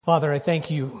Father, I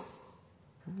thank you.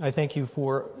 I thank you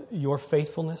for your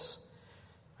faithfulness.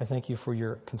 I thank you for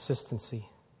your consistency.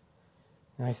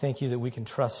 And I thank you that we can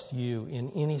trust you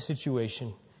in any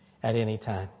situation at any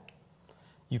time.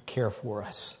 You care for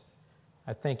us.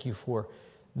 I thank you for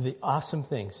the awesome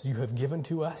things you have given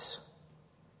to us.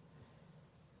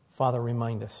 Father,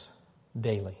 remind us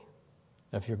daily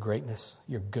of your greatness,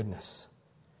 your goodness,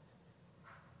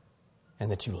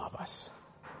 and that you love us.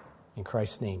 In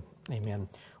Christ's name, amen.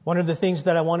 One of the things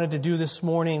that I wanted to do this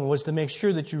morning was to make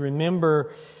sure that you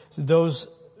remember those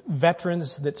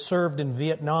veterans that served in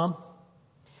Vietnam.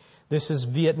 This is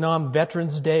Vietnam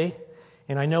Veterans Day,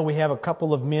 and I know we have a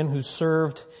couple of men who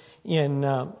served in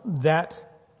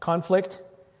that conflict,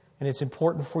 and it's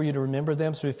important for you to remember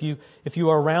them. So if you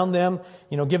are around them,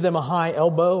 give them a high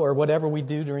elbow or whatever we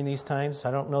do during these times.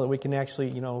 I don't know that we can actually,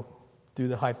 do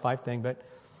the high five thing, but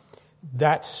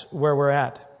that's where we're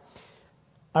at.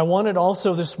 I wanted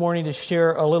also this morning to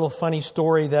share a little funny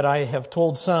story that I have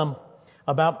told some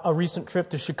about a recent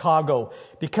trip to Chicago.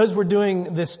 Because we're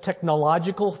doing this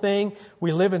technological thing,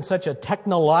 we live in such a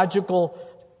technological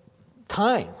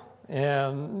time,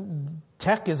 and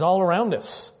tech is all around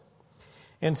us.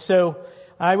 And so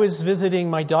I was visiting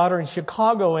my daughter in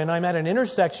Chicago, and I'm at an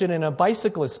intersection, and a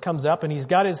bicyclist comes up, and he's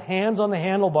got his hands on the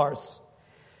handlebars.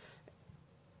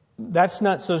 That's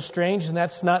not so strange, and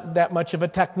that's not that much of a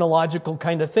technological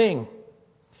kind of thing.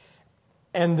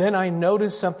 And then I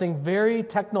noticed something very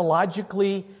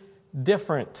technologically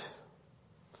different.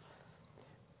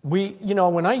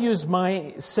 When I use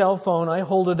my cell phone, I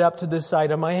hold it up to the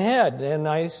side of my head, and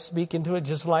I speak into it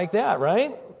just like that,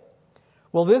 right?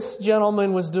 Well, this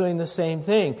gentleman was doing the same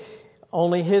thing,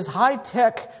 only his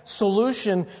high-tech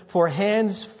solution for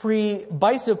hands-free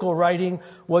bicycle riding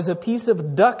was a piece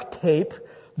of duct tape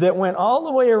that went all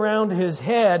the way around his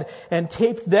head and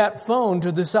taped that phone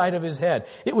to the side of his head.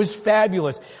 It was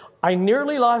fabulous. I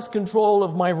nearly lost control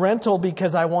of my rental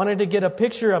because I wanted to get a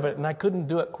picture of it, and I couldn't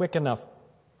do it quick enough.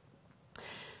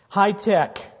 High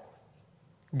tech.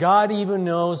 God even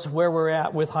knows where we're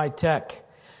at with high tech.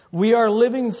 We are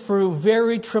living through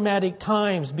very traumatic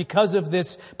times because of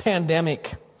this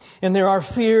pandemic. And there are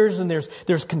fears, and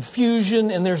there's confusion,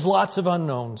 and there's lots of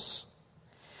unknowns.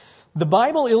 The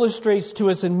Bible illustrates to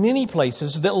us in many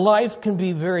places that life can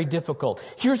be very difficult.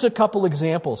 Here's a couple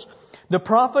examples. The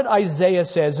prophet Isaiah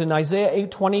says in Isaiah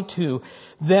 8:22,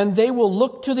 "Then they will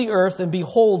look to the earth and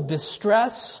behold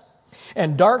distress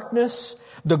and darkness,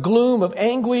 the gloom of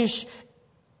anguish,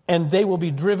 and they will be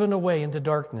driven away into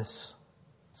darkness."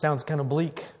 Sounds kind of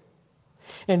bleak.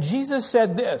 And Jesus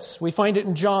said this, we find it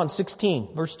in John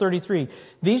 16, verse 33,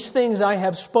 "These things I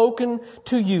have spoken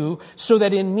to you, so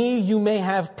that in me you may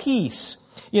have peace.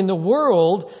 In the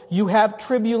world you have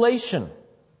tribulation,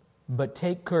 but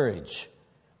take courage.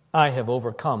 I have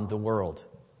overcome the world."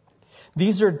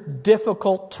 These are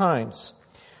difficult times.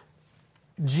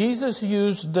 Jesus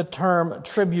used the term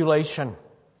tribulation.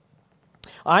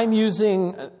 I'm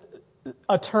using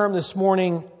a term this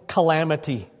morning,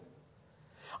 calamity.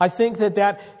 I think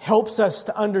that helps us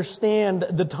to understand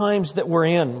the times that we're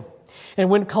in.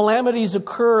 And when calamities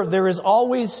occur, there is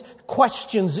always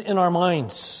questions in our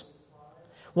minds.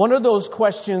 One of those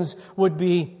questions would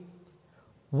be,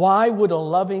 why would a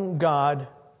loving God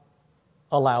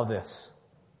allow this?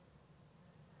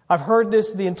 I've heard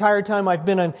this the entire time I've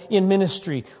been in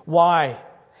ministry. Why?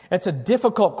 It's a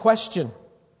difficult question.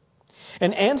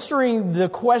 And answering the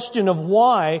question of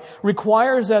why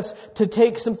requires us to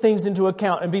take some things into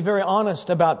account and be very honest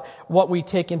about what we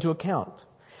take into account.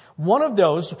 One of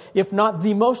those, if not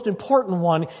the most important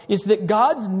one, is that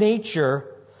God's nature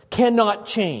cannot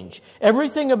change.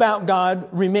 Everything about God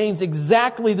remains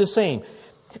exactly the same.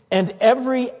 And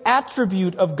every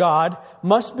attribute of God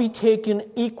must be taken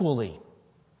equally.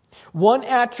 One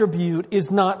attribute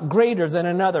is not greater than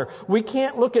another. We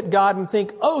can't look at God and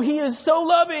think, "Oh, He is so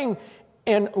loving,"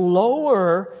 and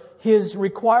lower His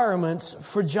requirements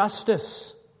for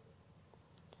justice.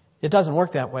 It doesn't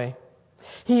work that way.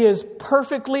 He is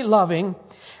perfectly loving.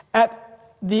 At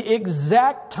the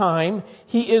exact time,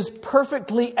 He is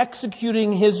perfectly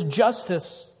executing His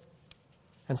justice.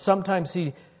 And sometimes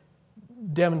He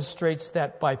demonstrates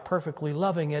that by perfectly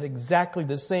loving at exactly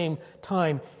the same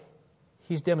time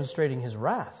He's demonstrating His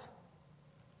wrath.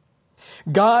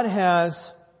 God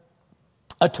has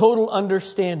a total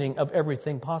understanding of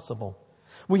everything possible.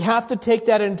 We have to take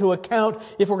that into account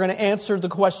if we're going to answer the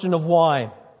question of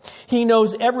why. He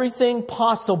knows everything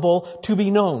possible to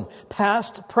be known,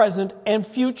 past, present, and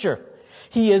future.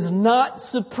 He is not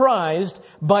surprised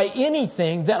by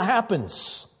anything that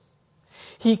happens.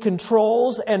 He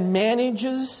controls and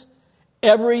manages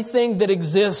everything that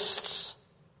exists.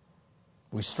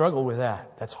 We struggle with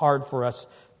that. That's hard for us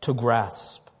to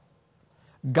grasp.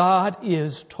 God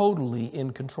is totally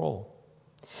in control.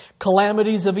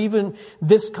 Calamities of even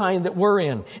this kind that we're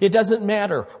in, it doesn't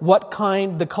matter what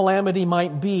kind the calamity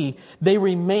might be, they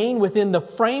remain within the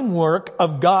framework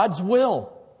of God's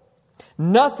will.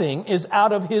 Nothing is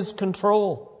out of His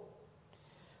control.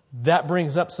 That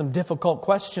brings up some difficult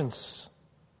questions.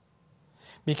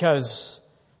 Because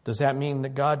does that mean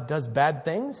that God does bad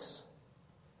things?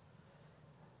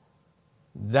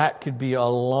 That could be a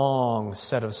long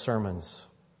set of sermons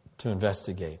to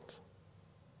investigate.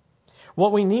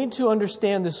 What we need to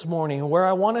understand this morning, and where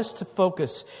I want us to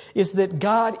focus, is that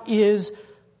God is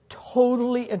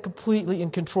totally and completely in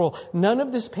control. None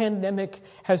of this pandemic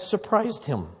has surprised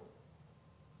Him.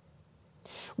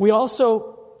 We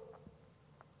also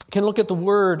can look at the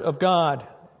Word of God,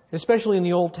 especially in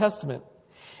the Old Testament,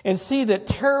 and see that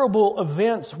terrible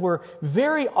events were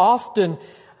very often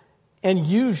and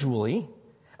usually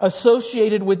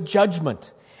associated with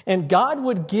judgment. And God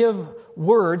would give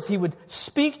words. He would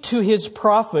speak to His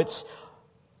prophets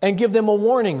and give them a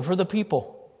warning for the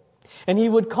people. And He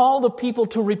would call the people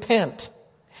to repent.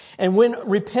 And when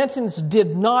repentance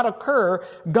did not occur,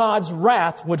 God's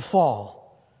wrath would fall.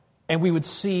 And we would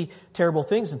see terrible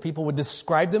things, and people would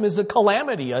describe them as a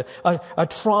calamity, a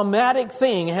traumatic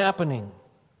thing happening.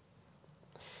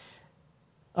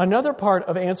 Another part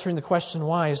of answering the question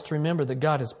why is to remember that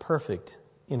God is perfect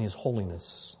in His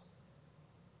holiness.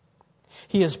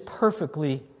 He is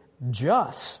perfectly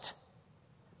just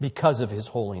because of His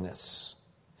holiness.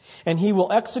 And He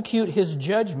will execute His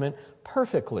judgment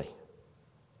perfectly.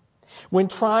 When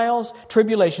trials,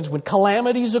 tribulations, when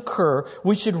calamities occur,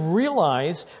 we should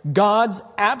realize God's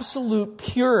absolute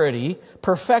purity,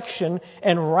 perfection,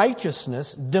 and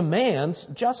righteousness demands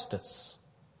justice.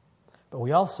 But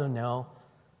we also know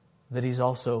that He's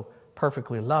also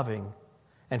perfectly loving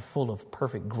and full of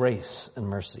perfect grace and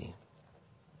mercy.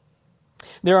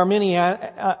 There are many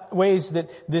ways that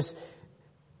this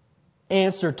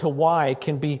answer to why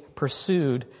can be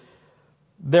pursued.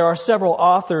 There are several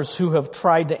authors who have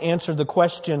tried to answer the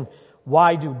question,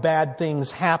 why do bad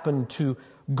things happen to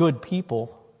good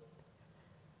people?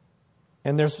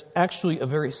 And there's actually a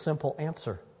very simple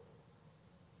answer.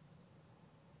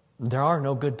 There are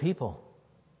no good people.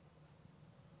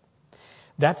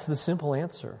 That's the simple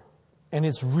answer. And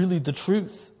it's really the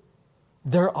truth.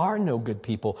 There are no good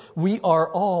people. We are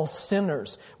all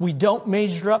sinners. We don't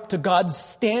measure up to God's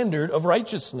standard of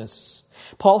righteousness.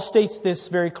 Paul states this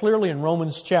very clearly in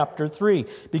Romans chapter 3,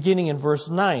 beginning in verse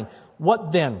 9.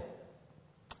 What then?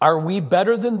 Are we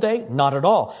better than they? Not at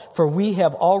all. For we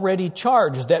have already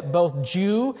charged that both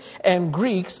Jew and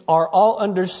Greeks are all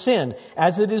under sin.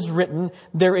 As it is written,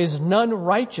 there is none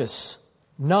righteous,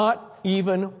 not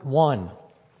even one.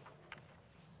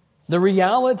 The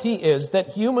reality is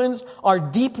that humans are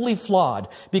deeply flawed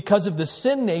because of the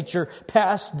sin nature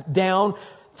passed down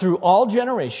through all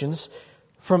generations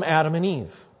from Adam and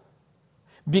Eve.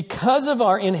 Because of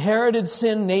our inherited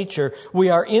sin nature, we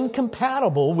are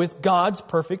incompatible with God's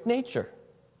perfect nature.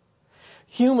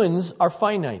 Humans are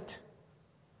finite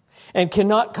and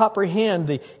cannot comprehend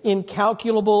the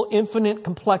incalculable, infinite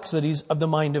complexities of the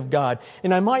mind of God.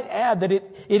 And I might add that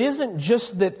it isn't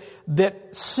just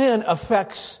that sin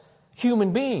affects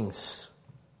human beings.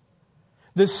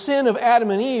 The sin of Adam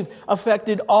and Eve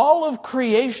affected all of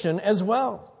creation as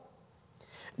well.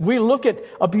 We look at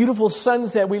a beautiful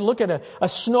sunset, we look at a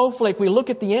snowflake, we look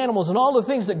at the animals and all the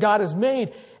things that God has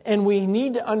made, and we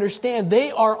need to understand they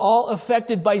are all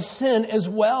affected by sin as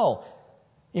well.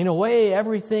 In a way,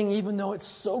 everything, even though it's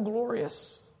so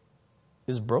glorious,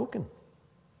 is broken.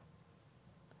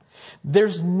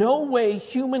 There's no way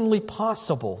humanly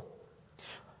possible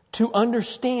to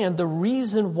understand the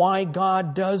reason why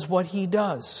God does what He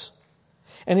does.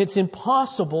 And it's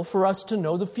impossible for us to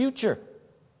know the future.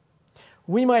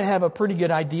 We might have a pretty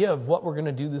good idea of what we're going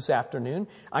to do this afternoon.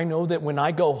 I know that when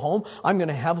I go home, I'm going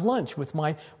to have lunch with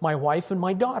my wife and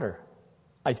my daughter.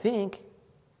 I think.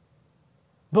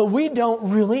 But we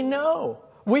don't really know.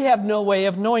 We have no way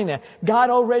of knowing that. God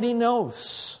already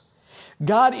knows.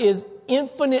 God is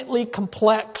infinitely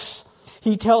complex.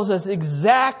 He tells us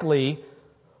exactly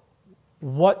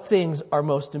what things are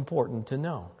most important to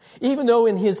know. Even though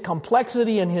in His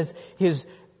complexity and His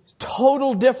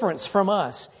total difference from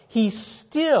us, He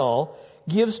still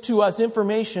gives to us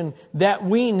information that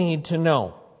we need to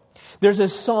know. There's a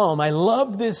psalm. I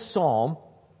love this psalm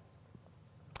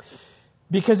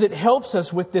because it helps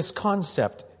us with this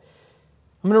concept.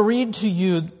 I'm going to read to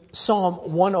you Psalm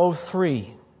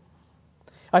 103.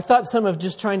 I thought some of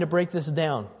just trying to break this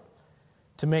down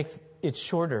to make it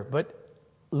shorter, but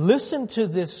listen to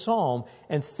this psalm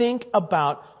and think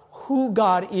about who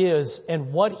God is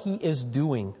and what He is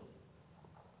doing.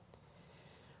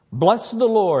 Bless the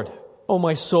Lord, O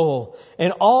my soul,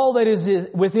 and all that is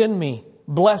within me.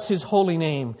 Bless His holy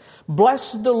name.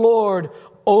 Bless the Lord,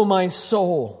 O my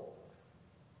soul,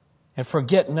 and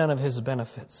forget none of His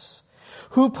benefits.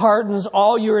 Who pardons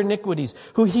all your iniquities,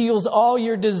 who heals all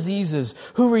your diseases,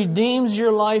 who redeems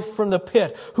your life from the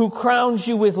pit, who crowns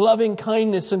you with loving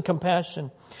kindness and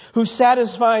compassion, who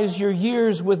satisfies your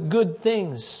years with good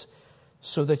things,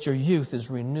 so that your youth is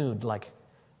renewed like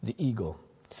the eagle.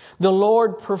 The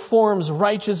Lord performs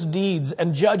righteous deeds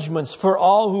and judgments for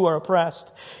all who are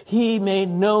oppressed. He made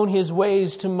known His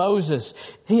ways to Moses,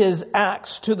 His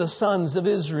acts to the sons of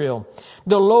Israel.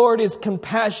 The Lord is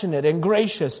compassionate and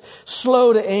gracious,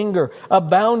 slow to anger,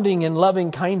 abounding in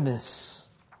loving kindness.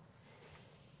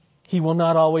 He will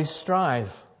not always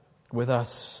strive with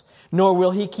us, nor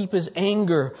will He keep His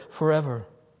anger forever.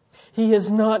 He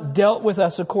has not dealt with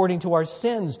us according to our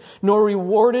sins, nor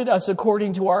rewarded us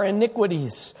according to our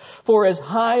iniquities. For as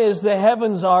high as the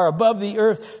heavens are above the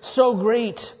earth, so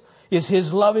great is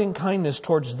His loving kindness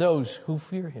towards those who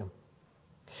fear Him.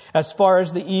 As far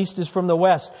as the east is from the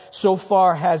west, so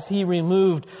far has He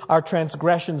removed our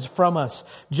transgressions from us.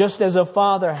 Just as a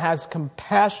father has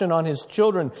compassion on his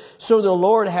children, so the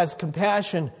Lord has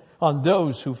compassion on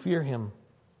those who fear Him.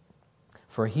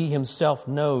 For He Himself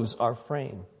knows our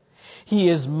frame. He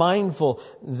is mindful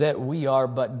that we are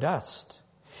but dust.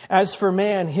 As for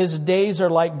man, his days are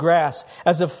like grass.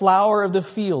 As a flower of the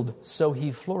field, so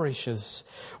he flourishes.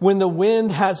 When the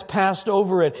wind has passed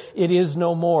over it, it is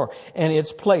no more, and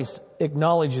its place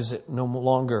acknowledges it no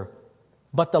longer.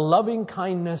 But the loving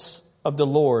kindness of the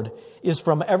Lord is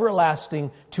from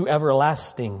everlasting to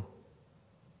everlasting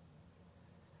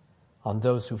on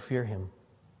those who fear Him,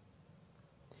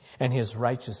 and His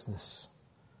righteousness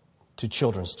to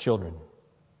children's children,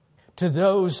 to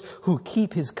those who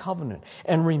keep His covenant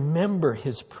and remember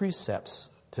His precepts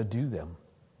to do them.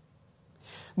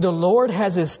 The Lord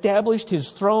has established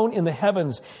His throne in the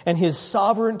heavens, and His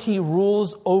sovereignty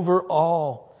rules over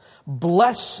all.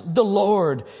 Bless the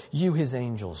Lord, you His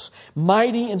angels,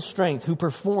 mighty in strength, who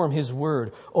perform His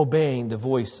word, obeying the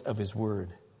voice of His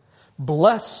word.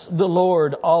 Bless the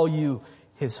Lord, all you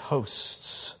His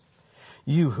hosts,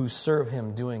 you who serve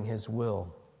Him doing His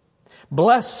will.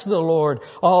 Bless the Lord,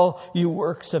 all you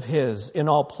works of His, in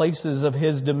all places of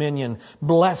His dominion.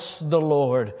 Bless the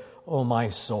Lord, O my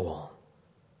soul.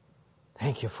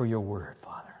 Thank you for your word,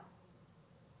 Father.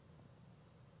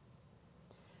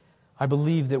 I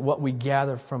believe that what we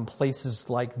gather from places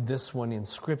like this one in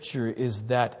Scripture is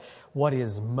that what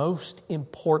is most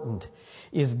important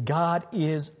is God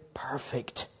is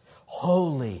perfect,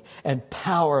 holy, and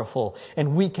powerful,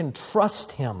 and we can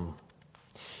trust Him.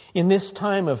 In this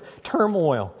time of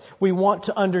turmoil, we want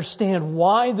to understand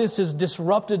why this has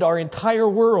disrupted our entire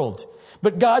world.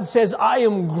 But God says, I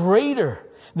am greater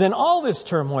than all this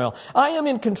turmoil. I am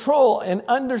in control, and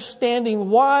understanding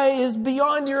why is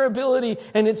beyond your ability,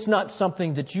 and it's not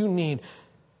something that you need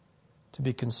to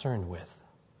be concerned with.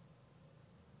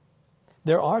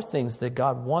 There are things that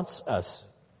God wants us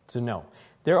to know.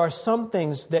 There are some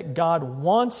things that God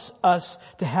wants us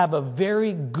to have a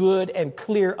very good and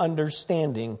clear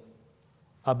understanding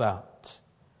about.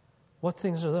 What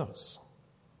things are those?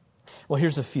 Well,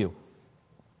 here's a few.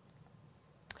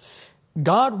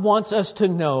 God wants us to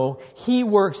know He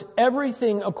works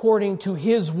everything according to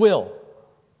His will.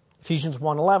 Ephesians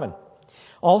 1:11.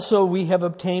 Also, we have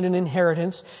obtained an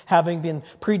inheritance, having been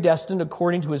predestined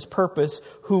according to His purpose,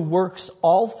 who works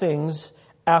all things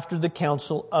after the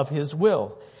counsel of His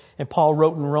will. And Paul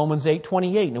wrote in Romans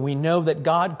 8:28, and we know that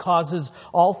God causes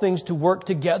all things to work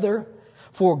together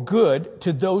for good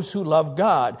to those who love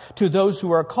God, to those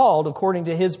who are called according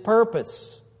to His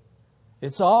purpose.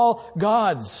 It's all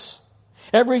God's.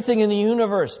 Everything in the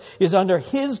universe is under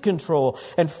His control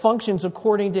and functions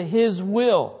according to His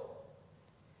will.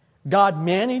 God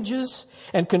manages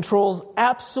and controls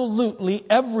absolutely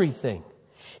everything.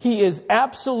 He is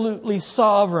absolutely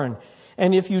sovereign.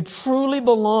 And if you truly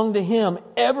belong to Him,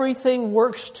 everything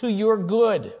works to your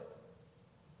good.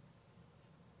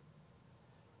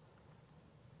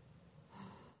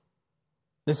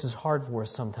 This is hard for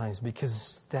us sometimes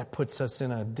because that puts us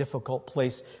in a difficult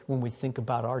place when we think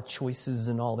about our choices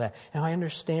and all that. And I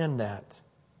understand that.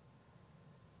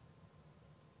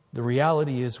 The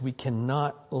reality is we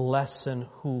cannot lessen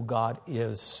who God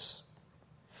is.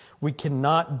 We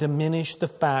cannot diminish the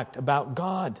fact about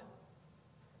God.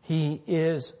 He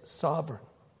is sovereign.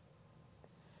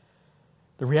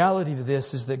 The reality of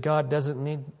this is that God doesn't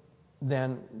need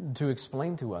then to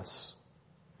explain to us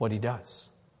what He does.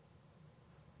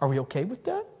 Are we okay with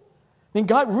that? I mean,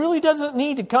 God really doesn't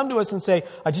need to come to us and say,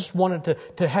 I just wanted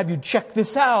to have you check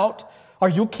this out. Are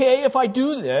you okay if I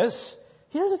do this?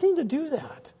 He doesn't need to do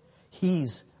that.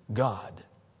 He's God.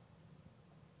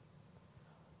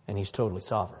 And He's totally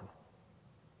sovereign.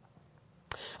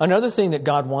 Another thing that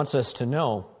God wants us to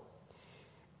know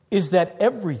is that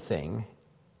everything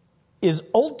is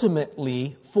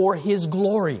ultimately for His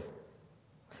glory.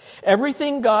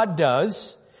 Everything God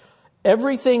does,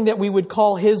 everything that we would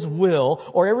call His will,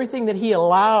 or everything that He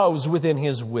allows within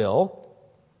His will,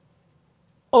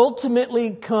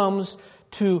 ultimately comes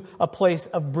to a place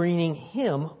of bringing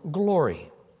Him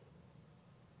glory.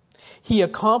 He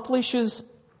accomplishes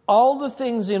all the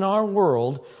things in our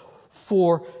world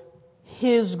for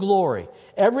His glory.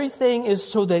 Everything is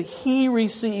so that He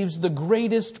receives the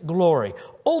greatest glory.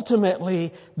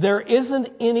 Ultimately, there isn't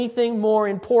anything more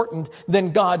important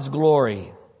than God's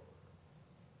glory.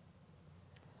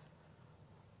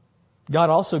 God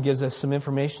also gives us some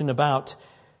information about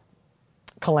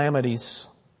calamities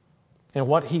and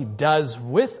what He does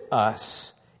with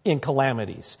us in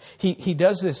calamities. He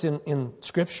does this in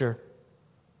Scripture.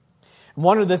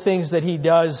 One of the things that He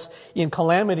does in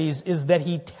calamities is that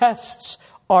He tests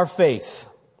our faith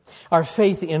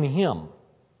in Him.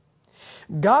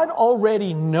 God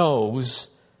already knows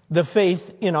the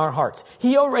faith in our hearts.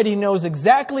 He already knows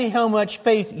exactly how much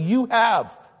faith you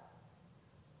have.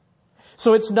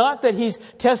 So it's not that He's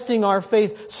testing our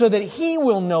faith so that He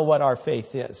will know what our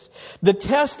faith is. The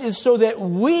test is so that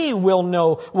we will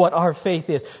know what our faith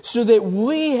is. So that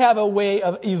we have a way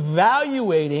of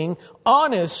evaluating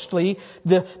honestly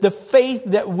the faith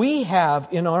that we have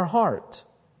in our heart.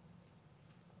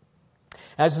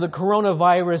 As the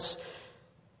coronavirus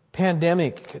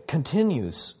pandemic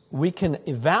continues, we can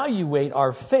evaluate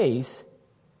our faith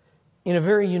in a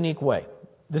very unique way.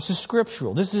 This is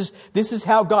scriptural. This is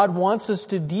how God wants us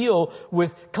to deal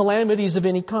with calamities of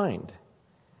any kind.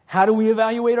 How do we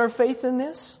evaluate our faith in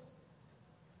this?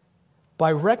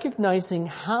 By recognizing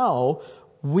how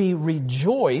we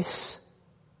rejoice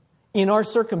in our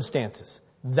circumstances.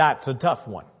 That's a tough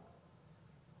one.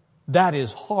 That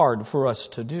is hard for us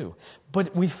to do.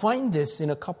 But we find this in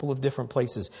a couple of different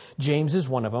places. James is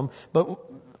one of them. But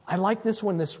I like this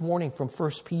one this morning from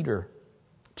 1 Peter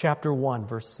chapter 1,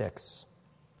 verse 6.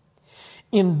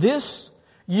 In this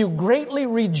you greatly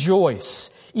rejoice,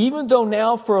 even though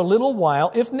now for a little while,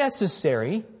 if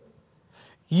necessary,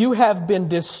 you have been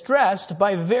distressed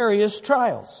by various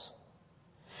trials,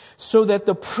 so that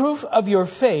the proof of your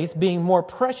faith, being more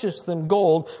precious than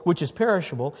gold, which is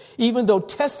perishable, even though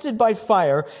tested by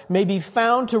fire, may be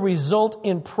found to result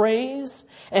in praise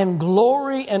and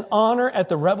glory and honor at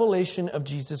the revelation of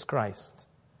Jesus Christ.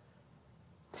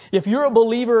 If you're a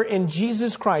believer in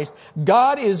Jesus Christ,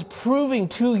 God is proving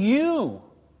to you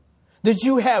that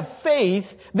you have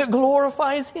faith that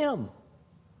glorifies Him.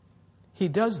 He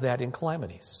does that in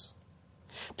calamities.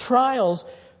 Trials,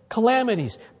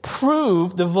 calamities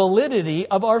prove the validity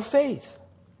of our faith.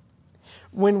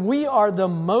 When we are the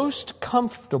most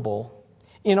comfortable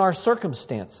in our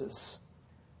circumstances,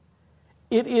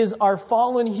 it is our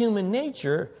fallen human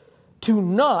nature to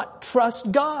not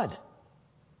trust God.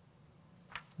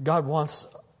 God wants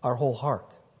our whole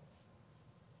heart.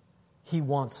 He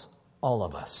wants all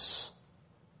of us.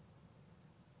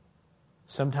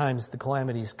 Sometimes the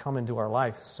calamities come into our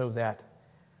life so that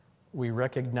we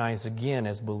recognize again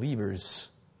as believers,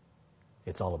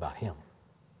 it's all about Him.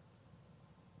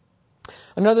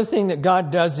 Another thing that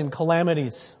God does in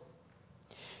calamities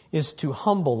is to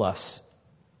humble us.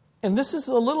 And this is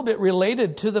a little bit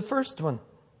related to the first one.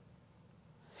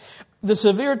 The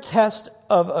severe test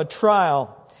of a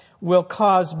trial will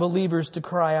cause believers to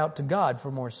cry out to God for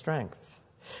more strength.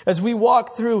 As we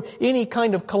walk through any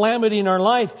kind of calamity in our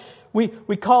life, we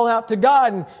call out to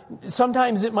God, and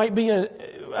sometimes it might be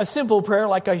a simple prayer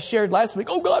like I shared last week.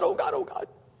 Oh God, oh God, oh God.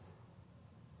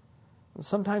 And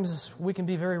sometimes we can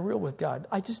be very real with God.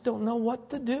 I just don't know what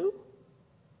to do.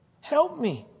 Help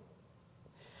me.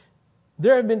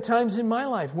 There have been times in my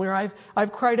life where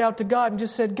I've cried out to God and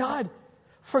just said, God,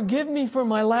 forgive me for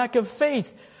my lack of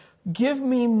faith. Give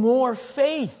me more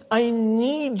faith. I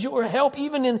need your help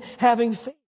even in having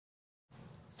faith.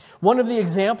 One of the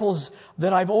examples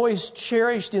that I've always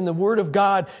cherished in the Word of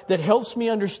God that helps me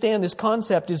understand this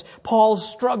concept is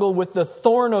Paul's struggle with the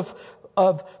thorn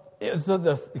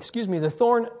the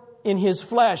thorn in his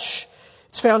flesh.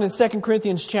 It's found in 2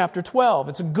 Corinthians chapter 12.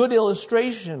 It's a good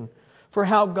illustration for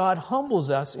how God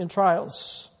humbles us in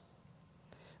trials.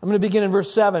 I'm going to begin in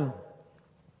verse 7.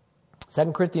 2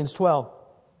 Corinthians 12.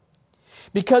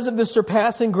 Because of the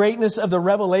surpassing greatness of the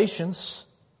revelations,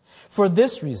 for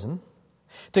this reason,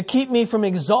 to keep me from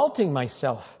exalting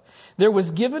myself. There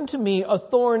was given to me a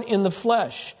thorn in the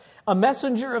flesh, a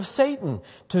messenger of Satan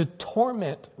to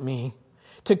torment me,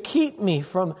 to keep me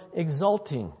from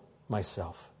exalting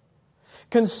myself.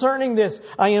 Concerning this,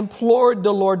 I implored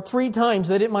the Lord 3 times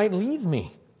that it might leave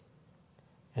me.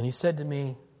 And He said to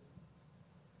me,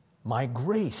 my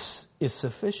grace is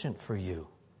sufficient for you.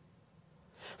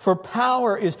 For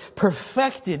power is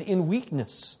perfected in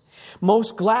weakness.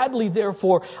 Most gladly,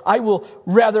 therefore, I will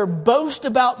rather boast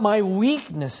about my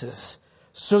weaknesses,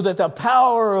 so that the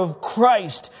power of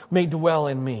Christ may dwell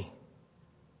in me.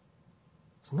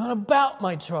 It's not about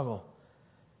my trouble.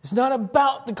 It's not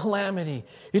about the calamity.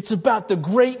 It's about the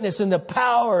greatness and the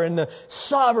power and the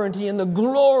sovereignty and the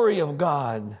glory of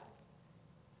God.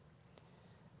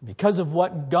 Because of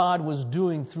what God was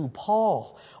doing through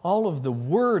Paul, all of the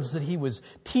words that he was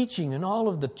teaching and all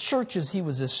of the churches he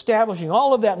was establishing,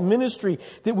 all of that ministry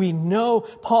that we know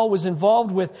Paul was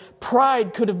involved with,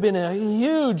 pride could have been a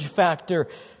huge factor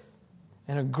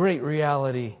and a great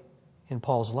reality in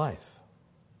Paul's life.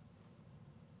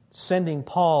 Sending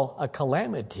Paul a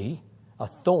calamity, a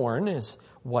thorn, is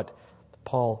what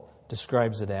Paul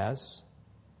describes it as.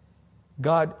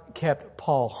 God kept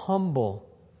Paul humble.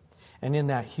 And in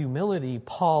that humility,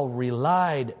 Paul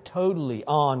relied totally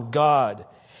on God.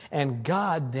 And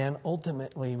God then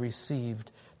ultimately received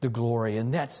the glory.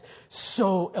 And that's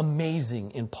so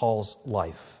amazing in Paul's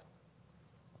life.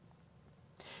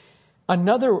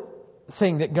 Another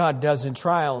thing that God does in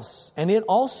trials, and it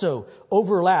also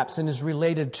overlaps and is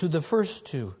related to the first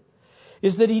two,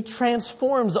 is that He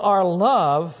transforms our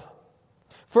love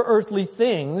for earthly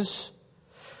things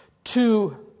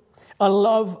to a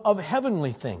love of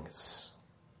heavenly things.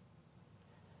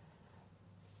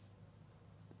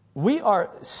 We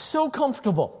are so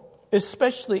comfortable,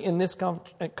 especially in this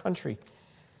country.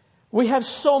 We have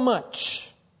so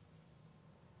much.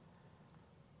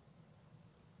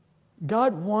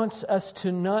 God wants us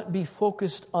to not be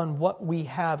focused on what we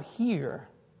have here.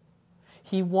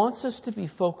 He wants us to be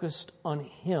focused on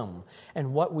Him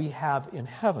and what we have in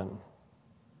heaven.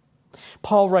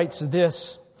 Paul writes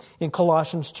this in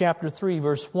Colossians chapter 3,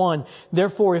 verse 1,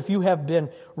 therefore, if you have been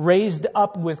raised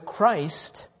up with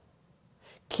Christ,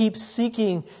 keep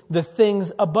seeking the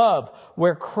things above,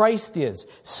 where Christ is,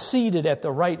 seated at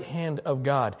the right hand of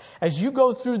God. As you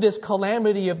go through this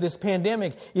calamity of this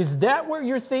pandemic, is that where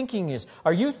your thinking is?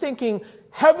 Are you thinking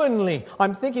heavenly?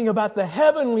 I'm thinking about the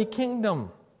heavenly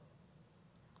kingdom.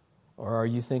 Or are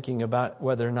you thinking about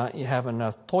whether or not you have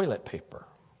enough toilet paper?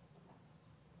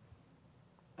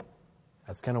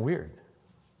 That's kind of weird.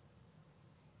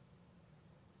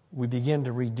 We begin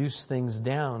to reduce things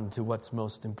down to what's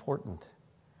most important.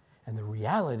 And the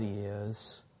reality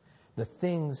is, the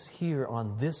things here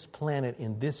on this planet,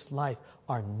 in this life,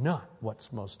 are not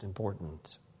what's most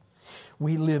important.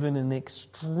 We live in an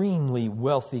extremely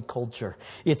wealthy culture.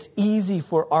 It's easy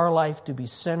for our life to be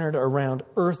centered around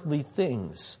earthly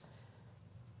things.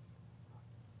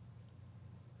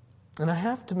 And I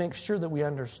have to make sure that we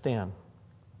understand,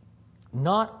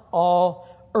 not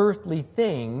all earthly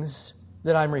things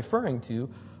that I'm referring to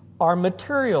are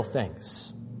material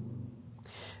things.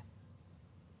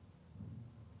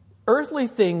 Earthly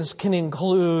things can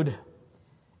include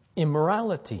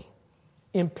immorality,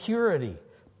 impurity,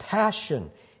 passion,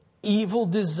 evil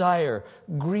desire,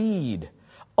 greed,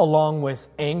 along with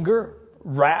anger,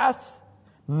 wrath,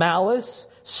 malice,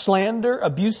 slander,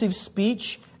 abusive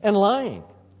speech, and lying.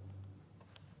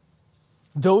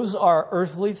 Those are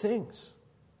earthly things.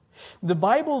 The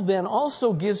Bible then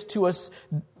also gives to us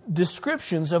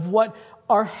descriptions of what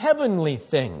are heavenly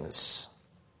things.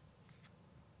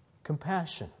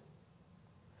 Compassion,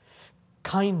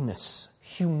 kindness,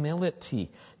 humility,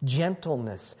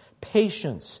 gentleness,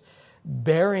 patience,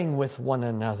 bearing with one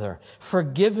another,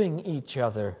 forgiving each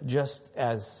other, just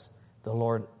as the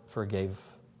Lord forgave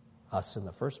us in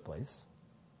the first place.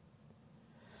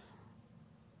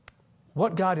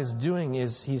 What God is doing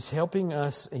is He's helping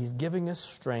us, He's giving us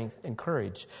strength and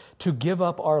courage to give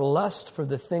up our lust for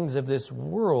the things of this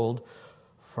world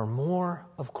for more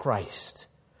of Christ,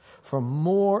 for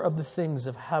more of the things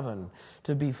of heaven,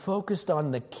 to be focused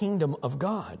on the kingdom of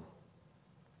God.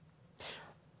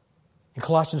 In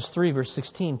Colossians 3, verse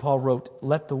 16, Paul wrote,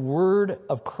 let the word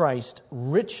of Christ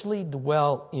richly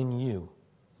dwell in you,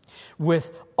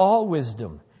 with all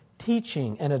wisdom,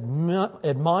 teaching and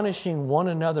admonishing one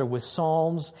another with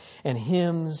psalms and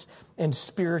hymns and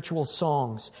spiritual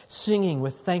songs, singing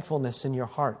with thankfulness in your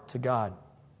heart to God.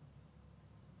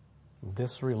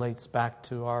 This relates back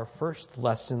to our first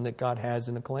lesson that God has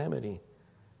in a calamity.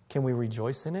 Can we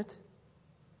rejoice in it?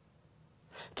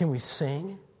 Can we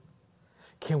sing?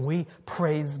 Can we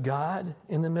praise God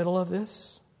in the middle of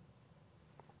this?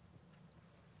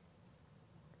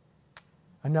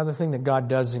 Another thing that God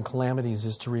does in calamities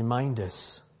is to remind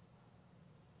us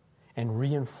and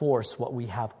reinforce what we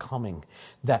have coming,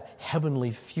 that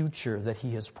heavenly future that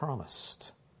He has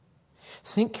promised.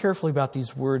 Think carefully about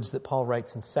these words that Paul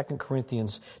writes in 2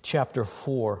 Corinthians chapter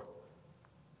 4,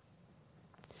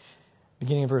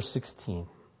 beginning of verse 16.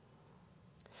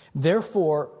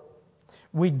 Therefore,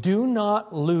 we do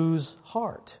not lose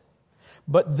heart,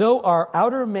 but though our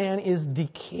outer man is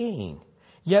decaying,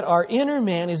 yet our inner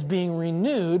man is being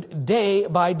renewed day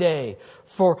by day.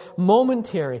 For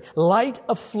momentary, light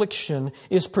affliction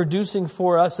is producing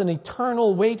for us an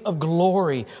eternal weight of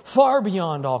glory far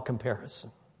beyond all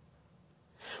comparison.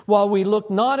 While we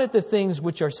look not at the things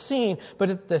which are seen, but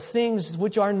at the things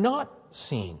which are not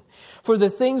seen. For the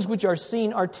things which are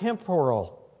seen are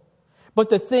temporal, but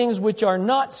the things which are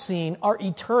not seen are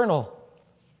eternal.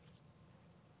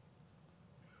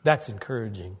 That's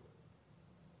encouraging.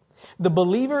 The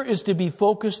believer is to be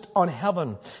focused on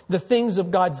heaven, the things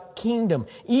of God's kingdom,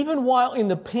 even while in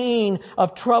the pain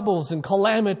of troubles and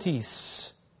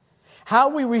calamities. How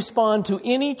we respond to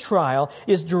any trial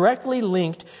is directly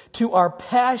linked to our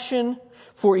passion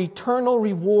for eternal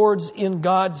rewards in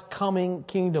God's coming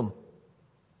kingdom.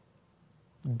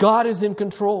 God is in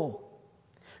control.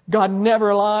 God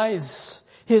never lies.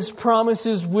 His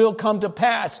promises will come to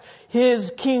pass.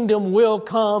 His kingdom will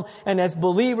come, and as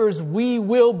believers, we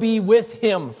will be with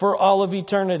Him for all of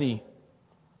eternity.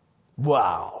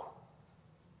 Wow.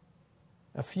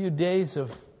 A few days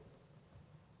of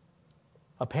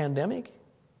a pandemic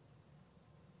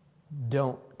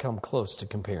don't come close to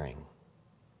comparing.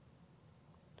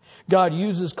 God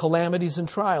uses calamities and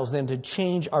trials then to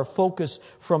change our focus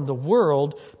from the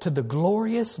world to the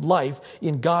glorious life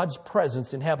in God's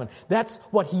presence in heaven. That's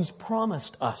what He's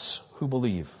promised us who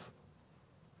believe.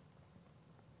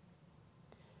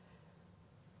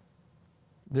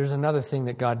 There's another thing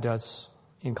that God does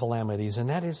in calamities, and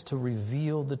that is to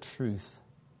reveal the truth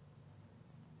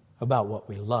about what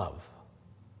we love.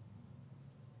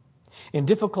 In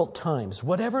difficult times,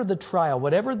 whatever the trial,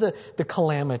 whatever the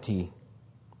calamity,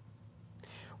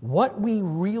 what we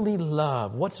really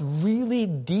love, what's really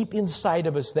deep inside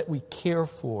of us that we care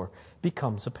for,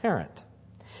 becomes apparent.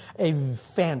 A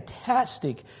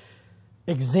fantastic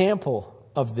example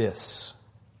of this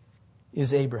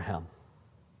is Abraham.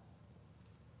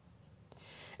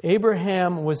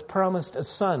 Abraham was promised a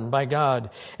son by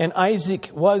God, and Isaac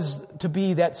was to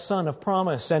be that son of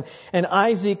promise, and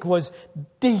Isaac was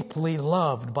deeply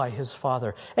loved by his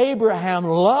father. Abraham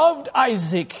loved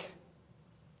Isaac.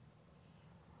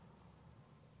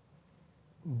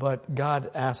 But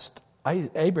God asked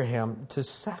Abraham to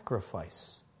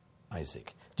sacrifice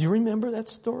Isaac. Do you remember that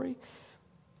story?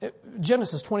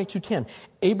 Genesis 22:10.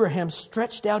 Abraham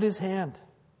stretched out his hand.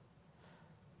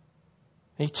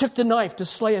 He took the knife to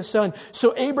slay his son.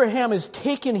 So Abraham has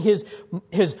taken his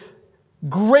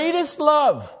greatest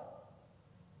love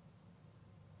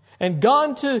and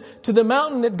gone to the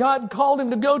mountain that God called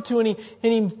him to go to, and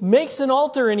he makes an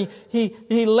altar, and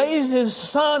he lays his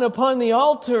son upon the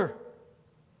altar.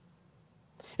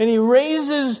 And he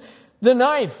raises the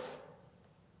knife.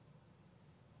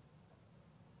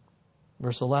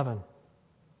 Verse 11.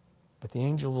 But the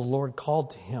angel of the Lord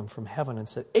called to him from heaven and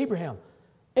said, Abraham,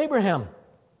 Abraham.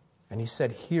 And he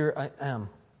said, Here I am.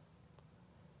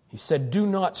 He said, Do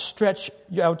not stretch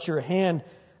out your hand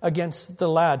against the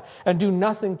lad, and do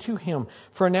nothing to him.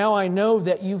 For now I know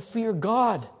that you fear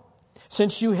God,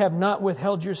 since you have not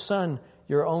withheld your son,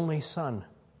 your only son,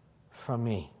 from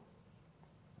me.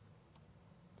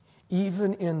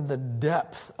 Even in the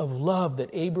depth of love that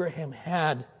Abraham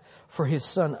had for his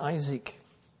son Isaac,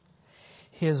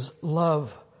 his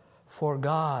love for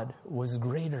God was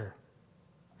greater.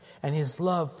 And his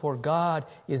love for God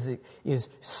is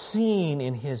seen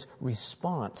in his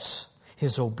response,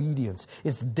 his obedience.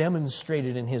 It's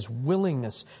demonstrated in his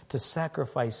willingness to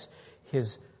sacrifice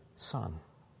his son.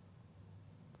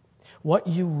 What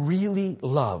you really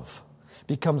love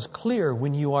becomes clear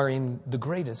when you are in the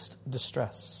greatest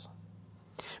distress.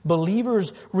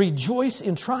 Believers rejoice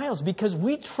in trials because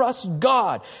we trust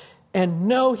God and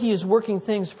know He is working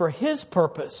things for His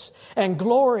purpose and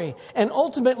glory. And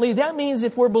ultimately, that means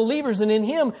if we're believers and in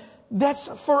Him, that's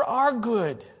for our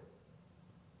good.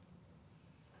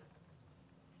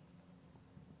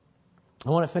 I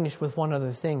want to finish with one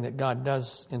other thing that God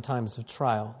does in times of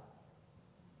trial.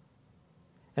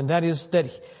 And that is that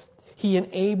He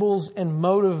enables and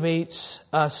motivates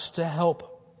us to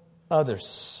help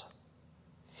others.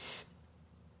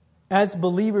 As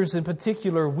believers in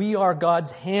particular, we are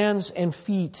God's hands and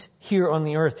feet here on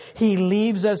the earth. He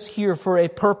leaves us here for a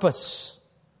purpose.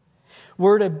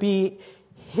 We're to be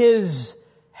His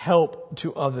help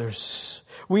to others.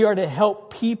 We are to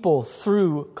help people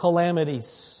through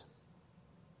calamities.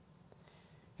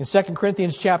 In 2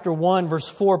 Corinthians chapter 1, verse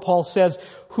 4, Paul says,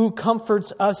 "Who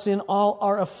comforts us in all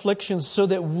our afflictions, so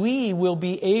that we will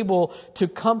be able to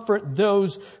comfort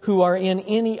those who are in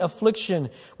any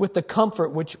affliction with the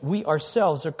comfort which we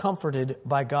ourselves are comforted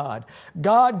by God."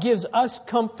 God gives us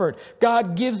comfort.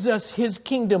 God gives us His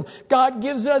kingdom. God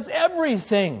gives us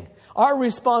everything. Our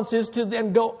response is to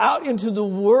then go out into the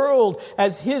world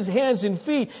as His hands and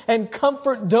feet and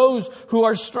comfort those who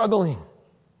are struggling.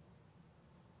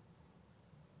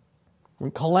 When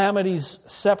calamities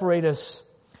separate us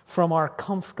from our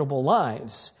comfortable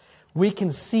lives, we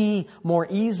can see more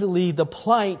easily the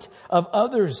plight of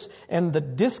others and the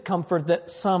discomfort that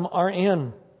some are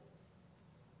in.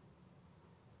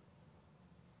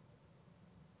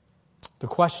 The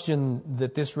question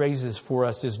that this raises for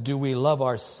us is, do we love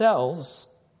ourselves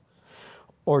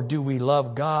or do we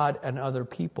love God and other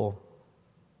people?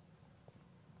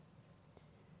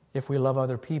 If we love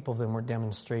other people, then we're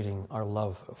demonstrating our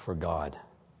love for God.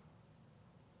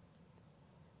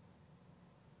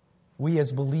 We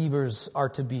as believers are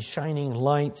to be shining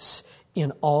lights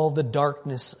in all the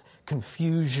darkness,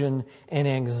 confusion, and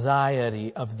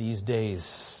anxiety of these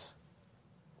days.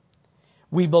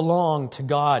 We belong to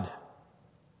God,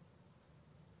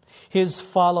 His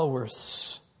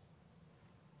followers.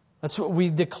 That's what we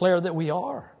declare that we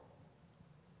are.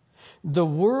 The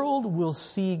world will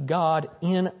see God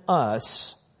in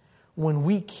us when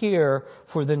we care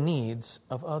for the needs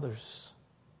of others.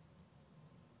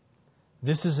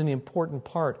 This is an important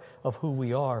part of who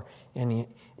we are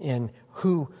and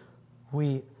who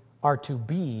we are to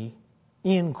be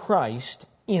in Christ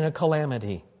in a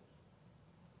calamity.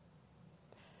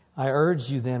 I urge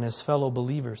you then as fellow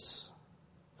believers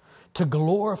to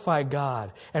glorify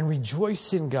God and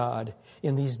rejoice in God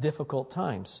in these difficult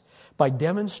times by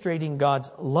demonstrating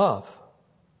God's love,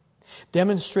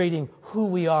 demonstrating who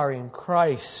we are in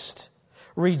Christ,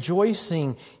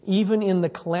 rejoicing even in the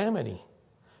calamity,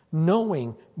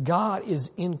 knowing God is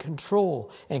in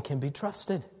control and can be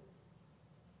trusted.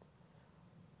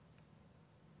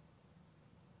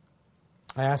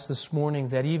 I asked this morning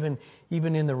that even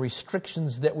in the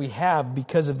restrictions that we have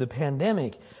because of the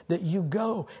pandemic, that you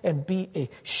go and be a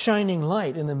shining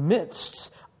light in the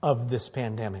midst of this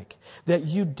pandemic, that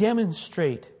you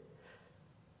demonstrate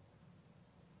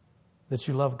that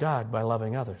you love God by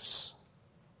loving others,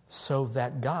 so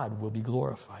that God will be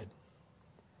glorified.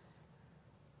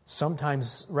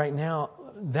 Sometimes right now,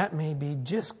 that may be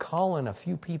just calling a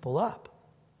few people up.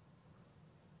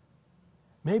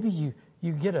 Maybe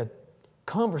you get a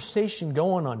conversation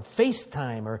going on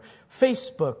FaceTime or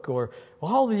Facebook or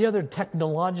all the other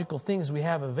technological things we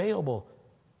have available.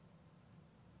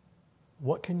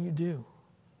 What can you do?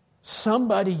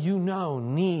 Somebody you know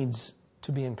needs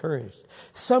to be encouraged.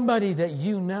 Somebody that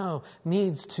you know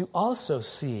needs to also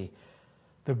see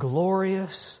the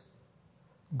glorious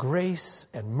grace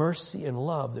and mercy and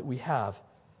love that we have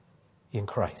in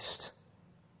Christ.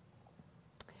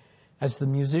 As the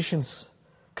musicians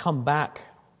come back,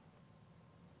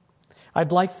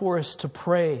 I'd like for us to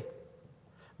pray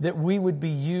that we would be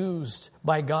used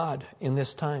by God in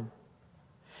this time.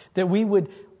 That we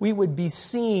would be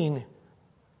seen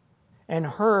and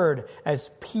heard as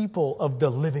people of the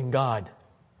living God,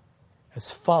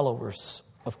 as followers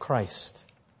of Christ.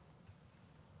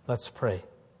 Let's pray.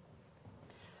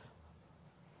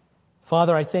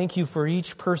 Father, I thank you for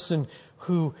each person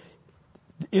who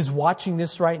is watching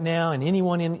this right now and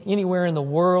anyone anywhere in the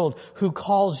world who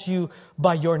calls you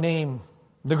by your name,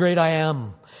 the great I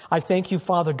am. I thank you,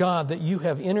 Father God, that you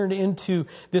have entered into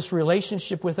this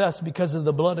relationship with us because of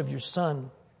the blood of your Son.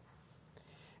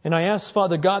 And I ask,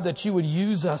 Father God, that you would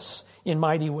use us in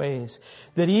mighty ways.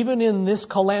 That even in this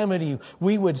calamity,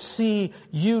 we would see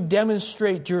you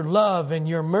demonstrate your love and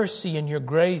your mercy and your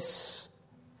grace.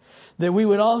 That we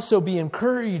would also be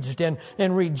encouraged and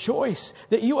rejoice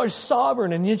that you are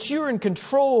sovereign and that you're in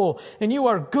control and you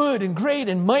are good and great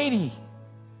and mighty.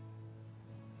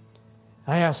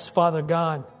 I ask, Father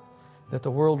God, that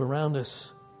the world around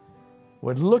us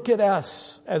would look at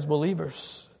us as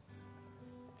believers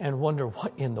and wonder,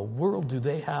 what in the world do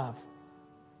they have?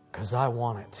 Because I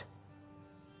want it.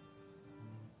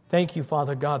 Thank you,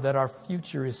 Father God, that our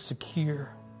future is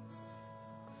secure.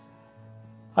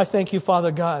 I thank you,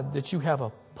 Father God, that you have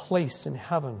a place in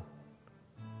heaven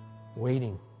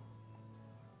waiting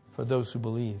for those who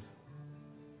believe.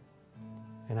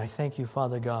 And I thank you,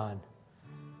 Father God,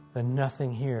 then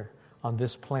nothing here on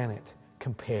this planet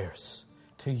compares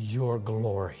to your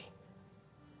glory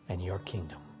and your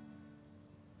kingdom.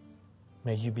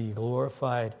 May you be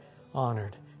glorified,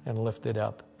 honored, and lifted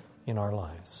up in our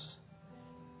lives.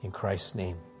 In Christ's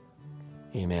name,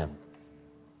 amen.